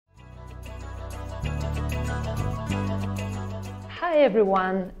Hi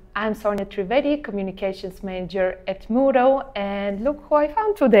everyone, I'm Sonya Trivedi, Communications Manager at Moodle, and look who I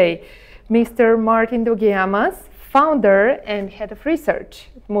found today, Mr. Martin Dougiamas, founder and head of research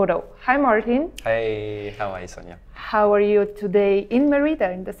at Moodle. Hi Martin. Hey, how are you, Sonya? How are you today in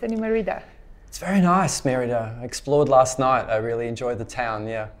Merida, in the sunny Merida? It's very nice, Merida. I explored last night. I really enjoyed the town,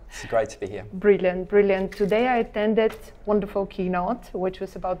 yeah. It's great to be here. Brilliant, brilliant. Today I attended a wonderful keynote, which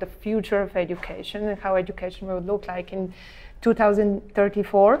was about the future of education and how education will look like in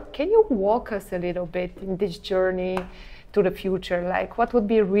 2034. Can you walk us a little bit in this journey to the future? Like, what would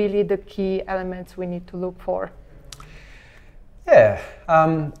be really the key elements we need to look for? Yeah,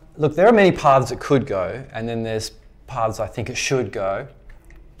 look, there are many paths it could go, and then there's paths I think it should go.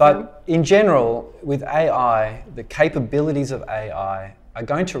 But in general, with AI, the capabilities of AI are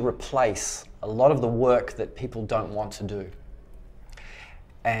going to replace a lot of the work that people don't want to do.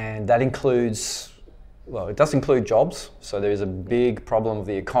 And that includes, well, it does include jobs, so there is a big problem of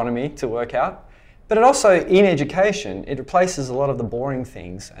the economy to work out. But it also, in education, it replaces a lot of the boring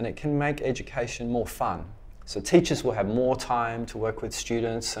things, and it can make education more fun. So teachers will have more time to work with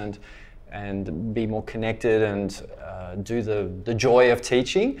students and be more connected and do the joy of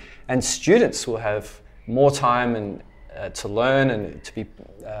teaching. And students will have more time and to learn and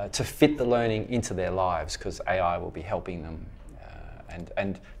to fit the learning into their lives, because AI will be helping them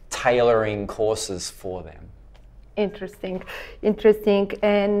and tailoring courses for them. Interesting, interesting.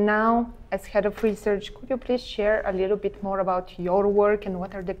 And now, as head of research, could you please share a little bit more about your work and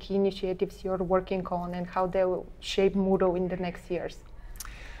what are the key initiatives you're working on and how they will shape Moodle in the next years?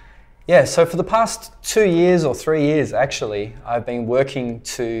 Yeah, so for the past 2 years or 3 years, actually, I've been working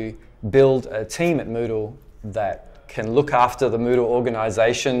to build a team at Moodle that can look after the Moodle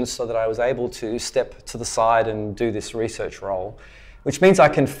organization, so that I was able to step to the side and do this research role, which means I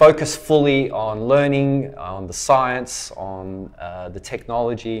can focus fully on learning, on the science, on the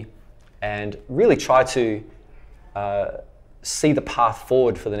technology, and really try to see the path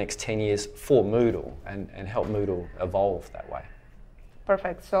forward for the next 10 years for Moodle and help Moodle evolve that way.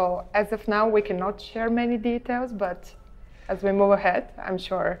 Perfect. So as of now, we cannot share many details, but as we move ahead, I'm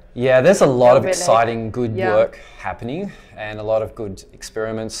sure. Yeah, there's a lot of exciting, good work happening and a lot of good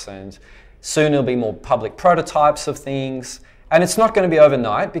experiments, and soon there'll be more public prototypes of things. And it's not going to be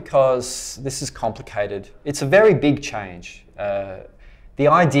overnight, because this is complicated. It's a very big change. The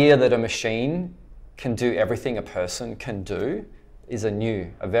idea that a machine can do everything a person can do is a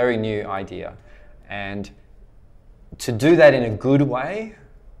very new idea. And to do that in a good way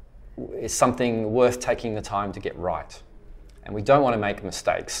is something worth taking the time to get right. And we don't want to make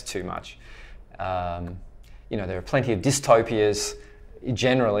mistakes too much. There are plenty of dystopias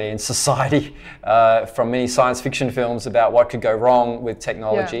generally in society from many science fiction films about what could go wrong with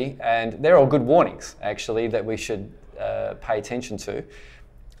technology, and they're all good warnings actually that we should pay attention to.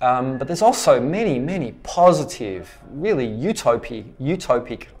 But there's also many positive, really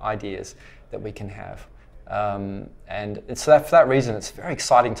utopic ideas that we can have, and for that reason it's a very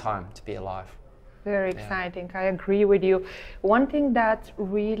exciting time to be alive. Very exciting. I agree with you. One thing that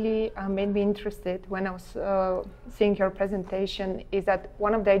really made me interested when I was seeing your presentation is that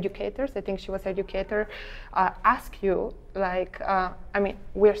one of the educators, I think she was educator, asked you, like,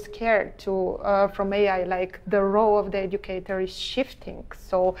 we're scared from AI, like the role of the educator is shifting.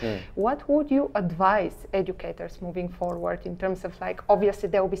 So what would you advise educators moving forward in terms of, like, obviously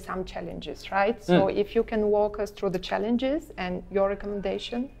there will be some challenges, right? So if you can walk us through the challenges and your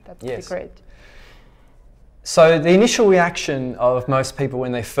recommendation, that would be great. So the initial reaction of most people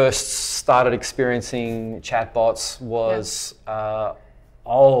when they first started experiencing chatbots was,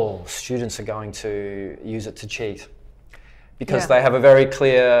 students are going to use it to cheat, because they have a very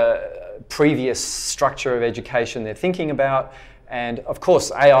clear previous structure of education they're thinking about. And of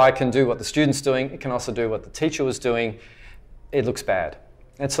course, AI can do what the student's doing. It can also do what the teacher was doing. It looks bad.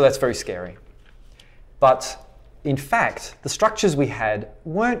 And so that's very scary. But in fact, the structures we had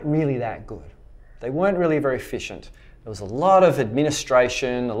weren't really that good. They weren't really very efficient. There was a lot of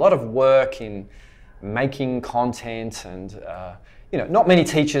administration, a lot of work in making content, and not many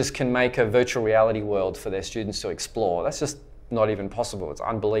teachers can make a virtual reality world for their students to explore. That's just not even possible. It's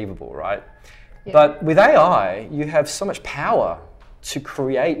unbelievable, right? Yeah. But with AI, you have so much power to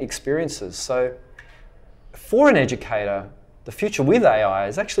create experiences. So for an educator, the future with AI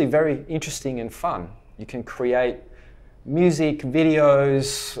is actually very interesting and fun. You can create music,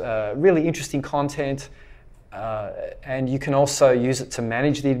 videos, really interesting content, and you can also use it to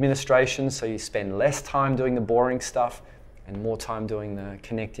manage the administration, so you spend less time doing the boring stuff and more time doing the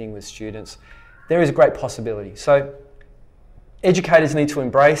connecting with students. There is a great possibility. So educators need to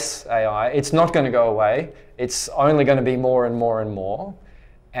embrace AI. It's not going to go away. It's only going to be more and more and more.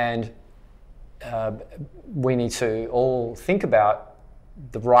 And we need to all think about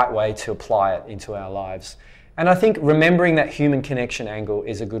the right way to apply it into our lives. And I think remembering that human connection angle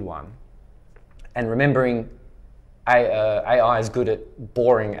is a good one. And remembering AI is good at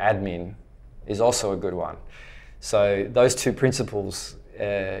boring admin is also a good one. So those two principles,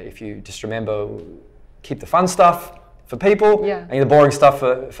 if you just remember, keep the fun stuff for people and the boring stuff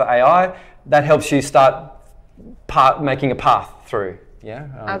for AI, that helps you start making a path through.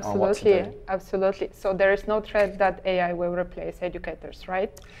 On what to do. Absolutely. So there is no threat that AI will replace educators,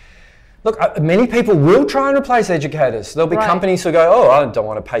 right? Look, many people will try and replace educators. There'll be companies who go, oh, I don't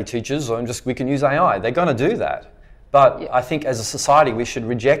want to pay teachers, we can use AI. They're going to do that. But I think as a society, we should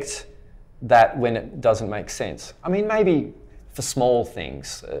reject that when it doesn't make sense. I mean, maybe for small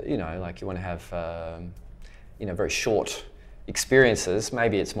things, like you want to have, very short experiences,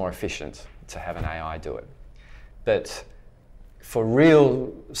 maybe it's more efficient to have an AI do it. But for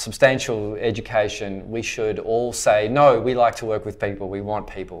real substantial education, we should all say, no, we like to work with people, we want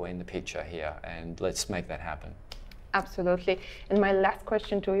people in the picture here, and let's make that happen. Absolutely. And my last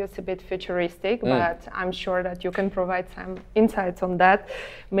question to you is a bit futuristic, but I'm sure that you can provide some insights on that.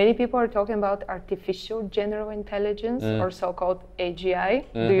 Many people are talking about artificial general intelligence, or so-called AGI.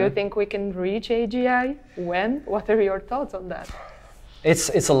 Do you think we can reach AGI? When? What are your thoughts on that?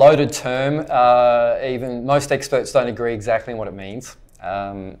 It's a loaded term. Even most experts don't agree exactly what it means.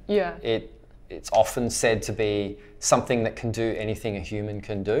 It's often said to be something that can do anything a human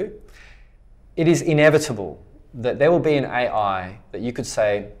can do. It is inevitable that there will be an AI that you could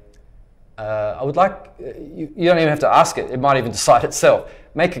say, I would like, you don't even have to ask it, it might even decide itself.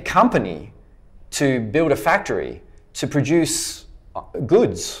 Make a company to build a factory to produce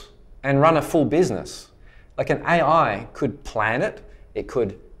goods and run a full business. Like an AI could plan it. It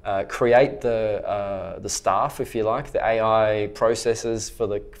could create the staff, if you like, the AI processes for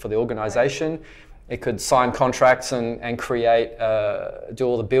the organisation. It could sign contracts and create, do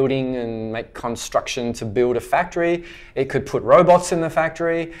all the building and make construction to build a factory. It could put robots in the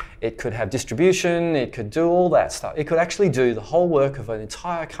factory. It could have distribution. It could do all that stuff. It could actually do the whole work of an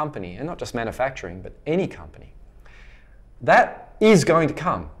entire company, and not just manufacturing, but any company. That is going to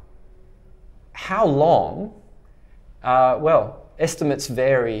come. How long? Well, estimates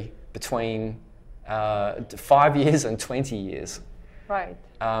vary between 5 years and 20 years. Right.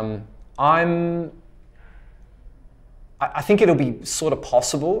 I think it'll be sort of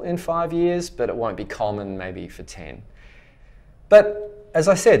possible in 5 years, but it won't be common maybe for 10. But as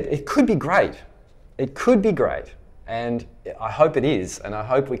I said, it could be great. It could be great. And I hope it is. And I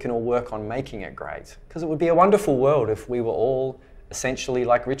hope we can all work on making it great. Because it would be a wonderful world if we were all essentially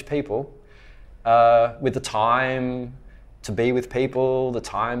like rich people with the time to be with people, the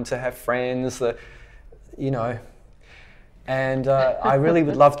time to have friends, and I really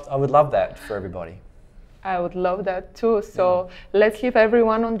would love that for everybody. I would love that too. So let's leave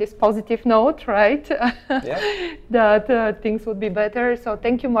everyone on this positive note, right? That things would be better. So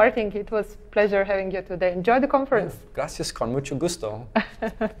thank you, Martin. It was a pleasure having you today. Enjoy the conference. Gracias, con mucho gusto.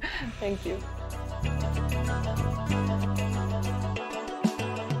 Thank you.